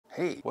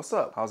Hey, what's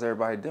up? How's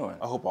everybody doing?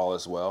 I hope all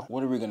is well.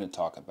 What are we going to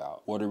talk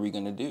about? What are we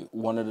going to do?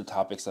 One of the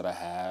topics that I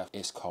have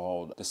is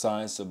called the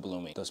science of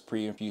blooming. Does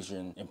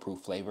pre-infusion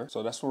improve flavor?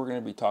 So that's what we're going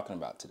to be talking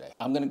about today.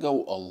 I'm going to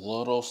go a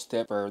little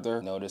step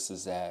further. Notice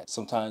is that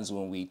sometimes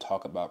when we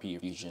talk about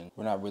pre-infusion,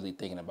 we're not really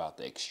thinking about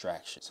the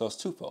extraction. So it's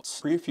twofold.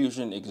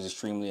 Pre-infusion is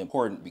extremely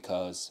important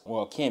because,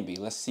 well, it can be.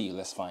 Let's see.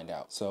 Let's find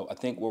out. So I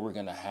think what we're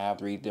going to have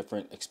 3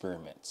 different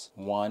experiments.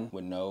 One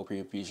with no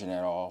pre-infusion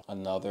at all.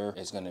 Another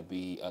is going to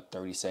be a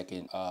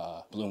 30-second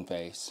bloom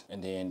phase,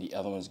 and then the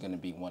other one's going to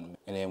be 1 minute.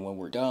 And then when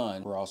we're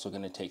done, we're also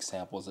going to take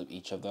samples of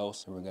each of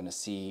those, and we're going to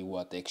see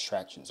what the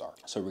extractions are.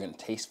 So we're going to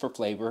taste for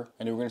flavor,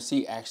 and then we're going to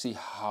see actually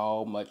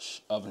how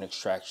much of an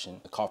extraction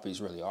the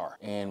coffees really are.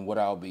 And what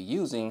I'll be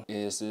using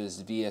is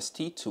this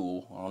VST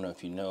tool. I don't know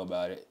if you know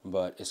about it,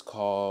 but it's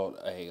called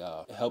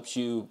it helps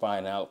you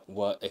find out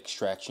what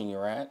extraction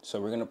you're at. So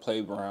we're going to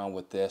play around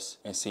with this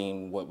and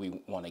seeing what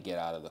we want to get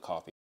out of the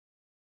coffee.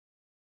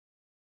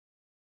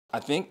 I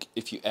think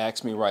if you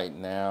ask me right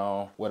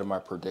now, what are my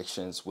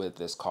predictions with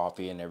this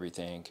coffee and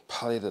everything,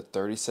 probably the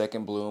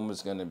 30-second bloom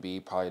is going to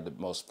be probably the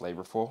most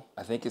flavorful.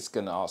 I think it's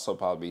going to also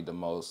probably be the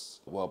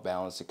most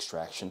well-balanced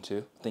extraction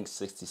too. I think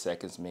 60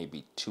 seconds may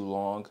be too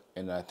long.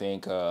 And I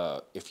think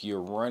if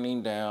you're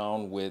running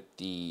down with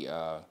the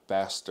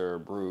faster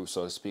brew,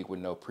 so to speak, with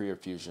no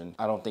pre-infusion,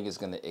 I don't think it's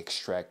going to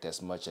extract as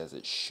much as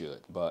it should.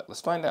 But let's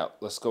find out.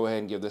 Let's go ahead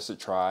and give this a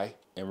try.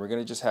 And we're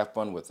going to just have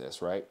fun with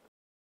this, right?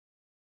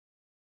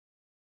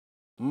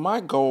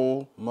 My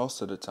goal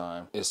most of the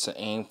time is to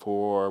aim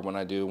for, when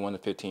I do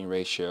 1:15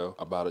 ratio,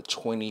 about a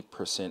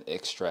 20%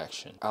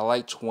 extraction. I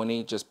like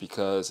 20 just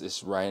because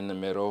it's right in the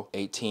middle.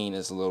 18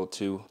 is a little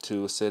too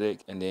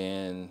acidic, and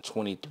then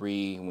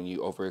 23, when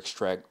you over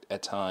extract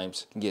at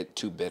times, can get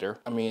too bitter.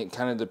 I mean, it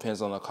kind of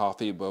depends on the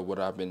coffee, but what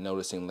I've been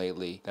noticing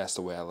lately, that's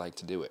the way I like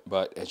to do it.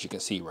 But as you can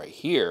see right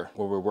here,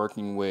 what we're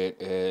working with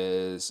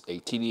is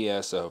a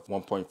TDS of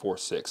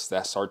 1.46.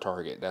 That's our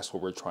target. That's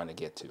what we're trying to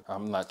get to.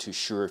 I'm not too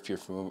sure if you're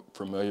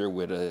familiar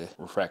with a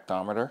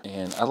refractometer,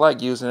 and I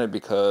like using it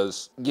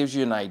because it gives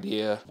you an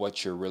idea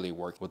what you're really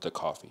working with the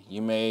coffee.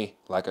 You may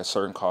like a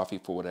certain coffee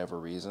for whatever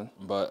reason,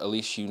 but at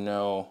least you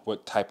know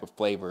what type of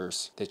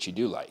flavors that you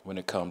do like when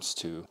it comes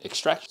to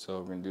extraction.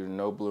 So we're gonna do the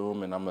no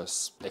bloom, and I'm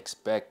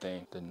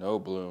expecting the no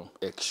bloom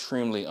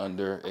extremely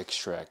under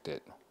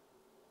extracted.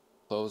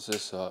 Close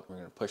this up. We're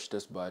gonna push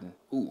this button.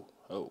 Ooh,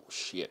 oh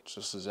shit,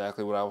 just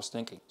exactly what I was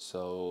thinking.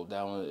 So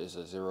that one is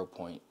a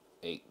 0.82.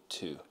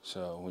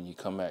 So when you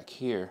come back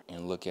here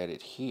and look at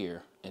it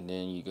here, and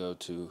then you go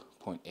to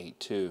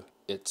 0.82,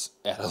 it's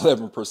at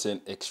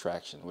 11%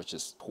 extraction, which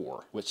is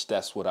poor, which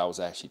that's what I was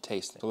actually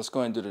tasting. So let's go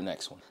ahead and do the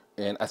next one.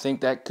 And I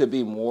think that could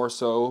be more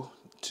so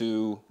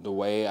to the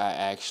way I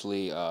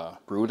actually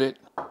brewed it.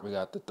 We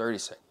got the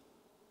 30-second.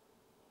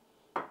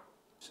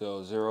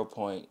 So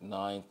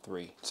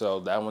 0.93. So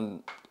that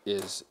one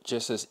is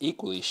just as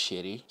equally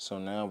shitty. So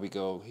now we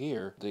go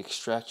here. The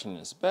extraction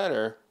is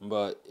better,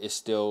 but it's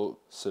still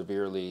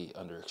severely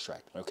under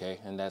extracted. Okay,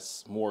 and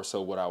that's more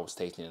so what I was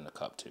tasting in the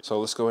cup too. So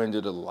let's go ahead and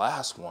do the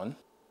last one.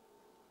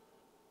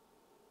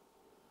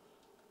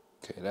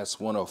 Okay, that's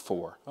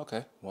 104.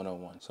 Okay,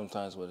 101.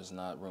 Sometimes when it's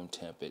not room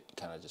temp, it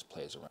kind of just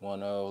plays around.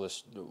 10,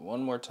 let's do it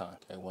one more time.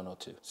 Okay,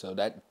 102. So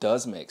that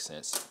does make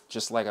sense,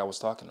 just like I was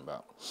talking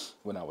about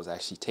when I was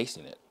actually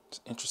tasting it. It's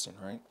interesting,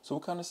 right? So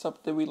what kind of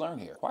stuff did we learn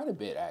here? Quite a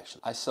bit,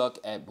 actually. I suck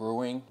at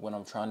brewing when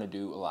I'm trying to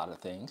do a lot of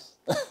things.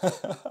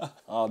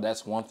 Oh,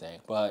 that's one thing.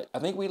 But I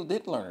think we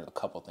did learn a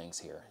couple things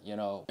here. You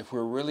know, if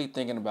we're really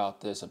thinking about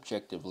this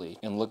objectively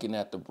and looking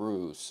at the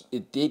brews,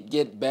 it did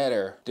get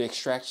better. The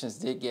extractions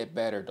did get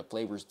better. The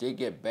flavors did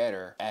get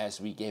better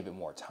as we gave it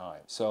more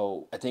time.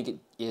 So I think it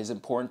is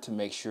important to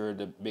make sure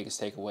the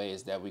biggest takeaway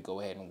is that we go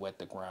ahead and wet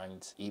the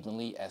grinds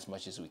evenly as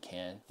much as we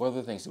can. What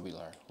other things did we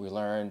learn? We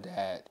learned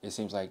that it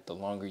seems like the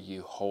longer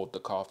you hold the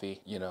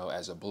coffee, you know,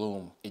 as a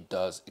bloom, it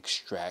does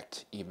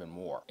extract even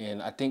more.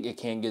 And I think it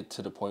can get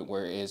to the point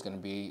where it is going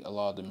to be a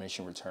lot of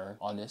diminishing return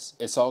on this.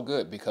 It's all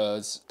good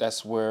because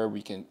that's where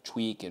we can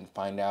tweak and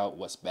find out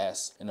what's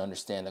best and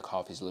understand the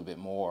coffees a little bit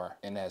more.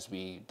 And as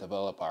we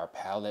develop our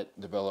palate,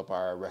 develop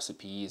our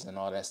recipes and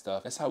all that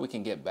stuff, that's how we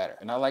can get better.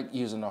 And I like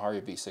using the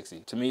Hario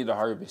V60. To me, the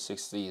Hario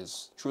V60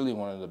 is truly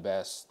one of the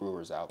best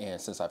brewers out.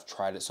 And since I've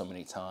tried it so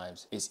many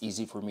times, it's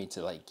easy for me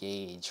to like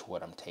gauge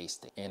what I'm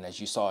tasting. And as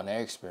you saw in that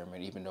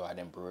experiment, even though I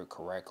didn't brew it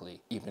correctly,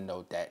 even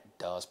though that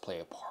does play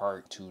a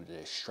part to the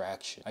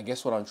extraction, I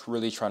guess what I'm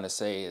really trying to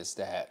say is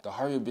that the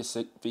Hario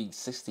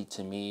V60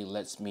 to me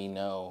lets me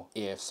know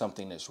if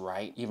something is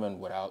right, even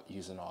without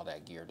using all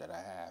that gear that I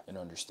have and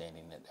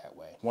understanding it that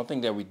way. One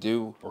thing that we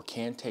do or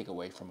can take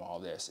away from all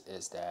this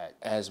is that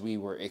as we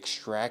were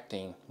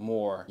extracting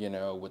more, you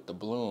know, with the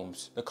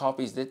blooms, the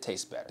coffees did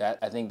taste better.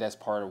 I think that's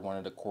part of one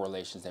of the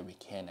correlations that we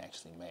can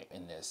actually make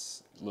in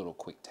this little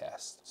quick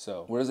test.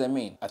 So what does that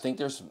mean? I think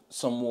there's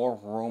some more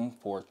room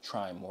for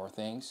trying more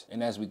things.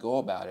 And as we go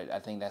about it, I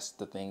think that's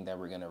the thing that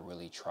we're gonna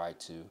really try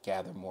to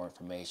gather more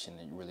information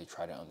and really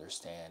try to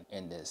understand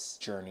in this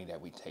journey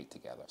that we take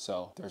together.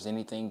 So if there's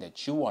anything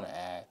that you wanna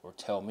add or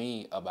tell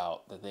me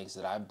about the things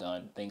that I've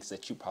done, things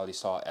that you probably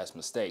saw as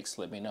mistakes,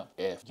 let me know.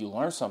 If you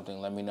learned something,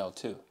 let me know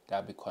too.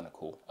 That'd be kind of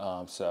cool.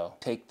 So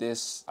take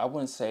this, I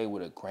wouldn't say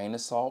with a grain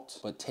of salt,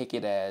 but take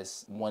it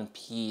as one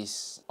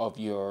piece of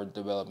your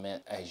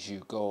development as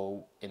you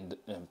go and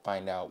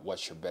find out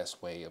what's your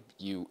best way of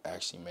you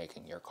actually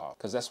making your coffee.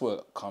 Because that's what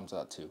it comes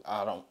out to.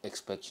 I don't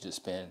expect you to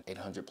spend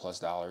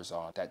 $800+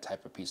 on that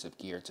type of piece of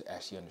gear to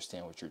actually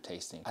understand what you're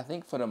tasting. I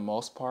think for the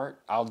most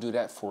part, I'll do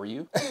that for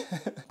you.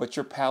 But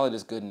your palate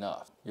is good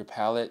enough. Your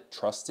palate,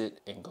 trust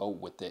it and go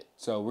with it.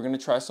 So we're gonna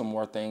try some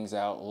more things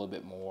out a little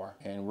bit more,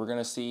 and we're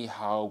gonna see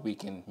how we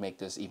can make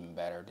this even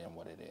better than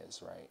what it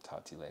is, right?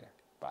 Talk to you later.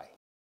 Bye.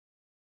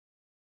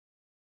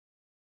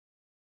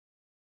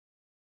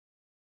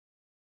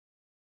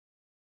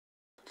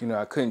 You know,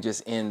 I couldn't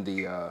just end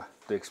the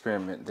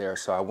experiment there,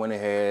 so I went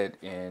ahead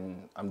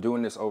and I'm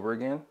doing this over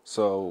again.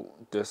 So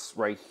this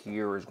right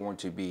here is going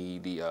to be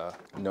the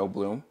no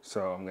bloom.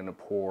 So I'm gonna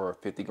pour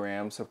 50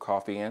 grams of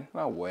coffee in.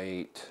 I'll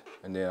wait,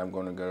 and then I'm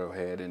gonna go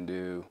ahead and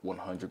do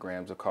 100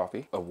 grams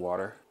of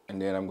water.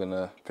 And then I'm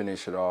gonna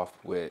finish it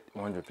off with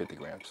 150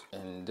 grams.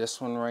 And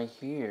this one right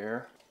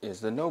here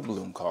is the no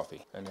bloom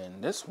coffee. And then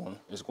this one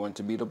is going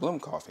to be the bloom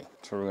coffee.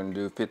 So we're gonna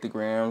do 50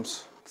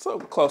 grams. So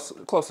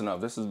close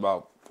enough. This is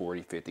about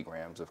 40-50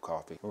 grams of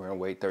coffee. We're gonna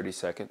wait 30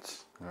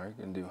 seconds. All right,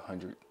 gonna do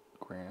 100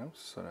 grams.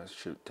 So that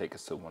should take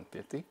us to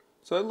 150.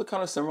 So it look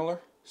kind of similar.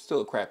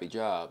 Still a crappy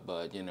job,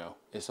 but you know,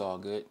 it's all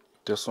good.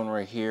 This one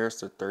right here is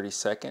the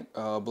 30-second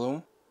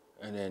bloom.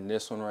 And then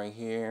this one right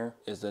here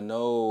is the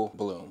no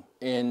bloom.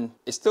 And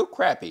it's still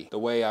crappy the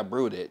way I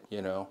brewed it,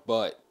 you know,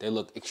 but they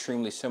look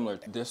extremely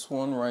similar. This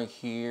one right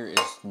here is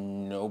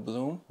no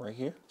bloom right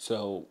here.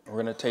 So we're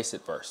gonna taste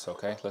it first,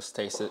 okay? Let's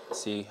taste it,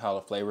 see how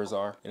the flavors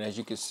are. And as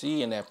you can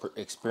see in that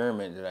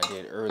experiment that I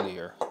did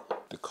earlier,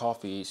 the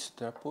coffees,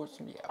 did I pour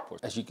some? Yeah, I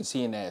poured. As you can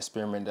see in that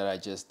experiment that I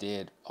just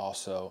did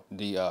also,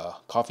 the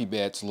coffee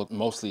beds look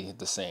mostly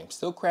the same.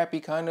 Still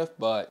crappy kind of,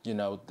 but you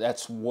know,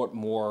 that's what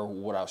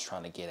I was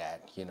trying to get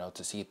at, you know,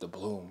 to see if the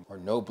bloom or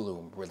no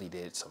bloom really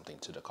did something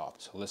to the coffee.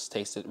 So let's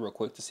taste it real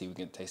quick to see if we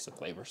can taste the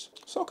flavors.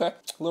 It's okay,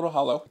 a little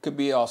hollow. It could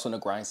be also in the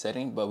grind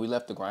setting, but we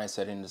left the grind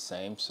setting the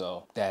same,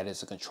 so that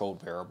is a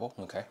controlled variable,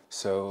 okay?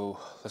 So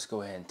let's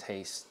go ahead and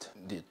taste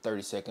the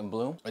 30-second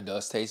bloom. It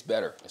does taste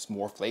better. It's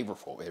more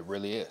flavorful, it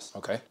really is.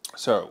 Okay,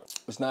 so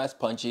it's not as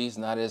punchy, it's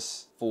not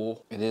as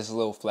full. It is a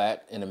little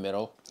flat in the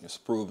middle. It's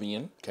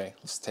Peruvian. Okay,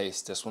 let's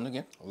taste this one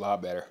again. A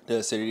lot better. The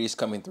acidity is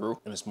coming through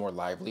and it's more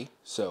lively.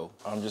 So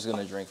I'm just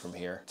gonna drink from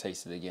here.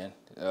 Taste it again.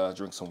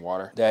 Drink some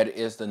water. That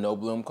is the no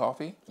bloom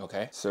coffee.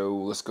 Okay, so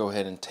let's go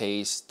ahead and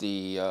taste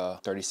the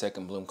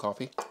 30-second bloom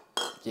coffee.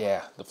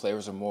 Yeah, the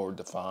flavors are more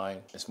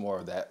defined. It's more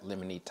of that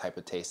lemony type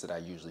of taste that I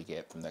usually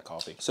get from that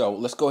coffee. So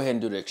let's go ahead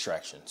and do the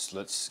extractions.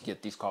 Let's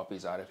get these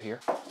coffees out of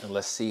here and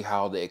let's see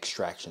how the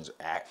extractions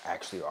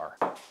actually are.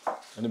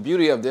 And the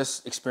beauty of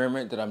this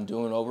experiment that I'm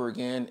doing over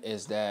again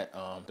is that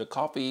the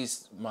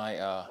coffees,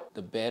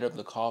 the bed of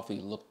the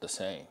coffee looked the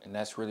same. And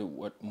that's really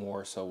what I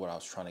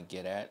was trying to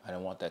get at. I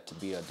didn't want that to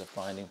be a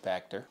defining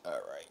factor. All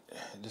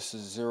right, this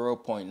is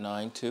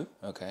 0.92,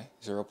 okay,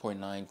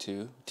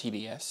 0.92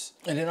 TDS.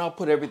 And then I'll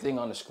put everything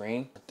on the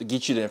screen to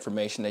get you the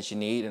information that you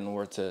need in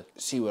order to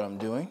see what I'm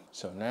doing.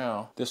 So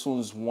now this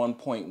one's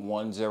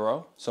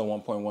 1.10, so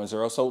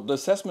 1.10. So the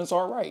assessments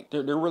are right.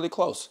 They're really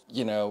close.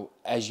 You know,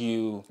 as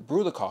you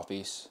brew the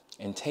coffees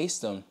and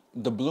taste them,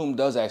 the bloom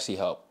does actually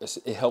help.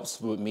 It helps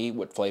with me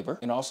with flavor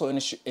and also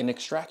in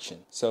extraction.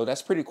 So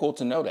that's pretty cool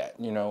to know that.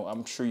 You know,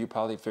 I'm sure you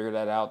probably figured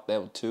that out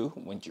too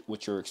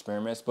with your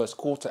experiments, but it's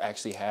cool to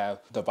actually have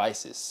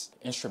devices,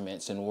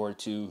 instruments in order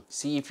to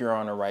see if you're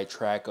on the right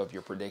track of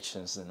your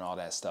predictions and all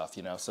that stuff,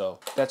 you know. So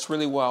that's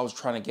really what I was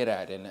trying to get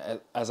at. And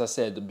as I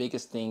said, the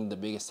biggest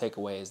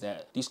takeaway is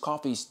that these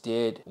coffees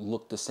did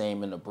look the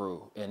same in the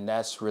brew. And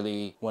that's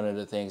really one of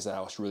the things that I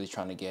was really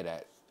trying to get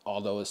at.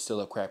 Although it's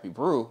still a crappy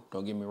brew,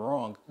 don't get me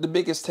wrong. The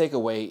biggest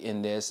takeaway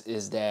in this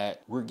is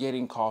that we're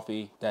getting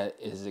coffee that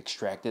is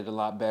extracted a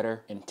lot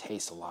better and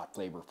tastes a lot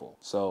flavorful.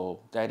 So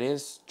that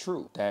is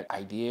true. That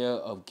idea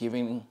of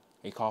giving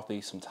a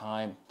coffee some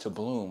time to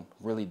bloom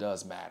really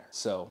does matter.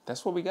 So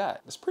that's what we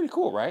got. It's pretty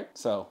cool, right?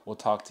 So we'll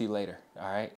talk to you later, all right?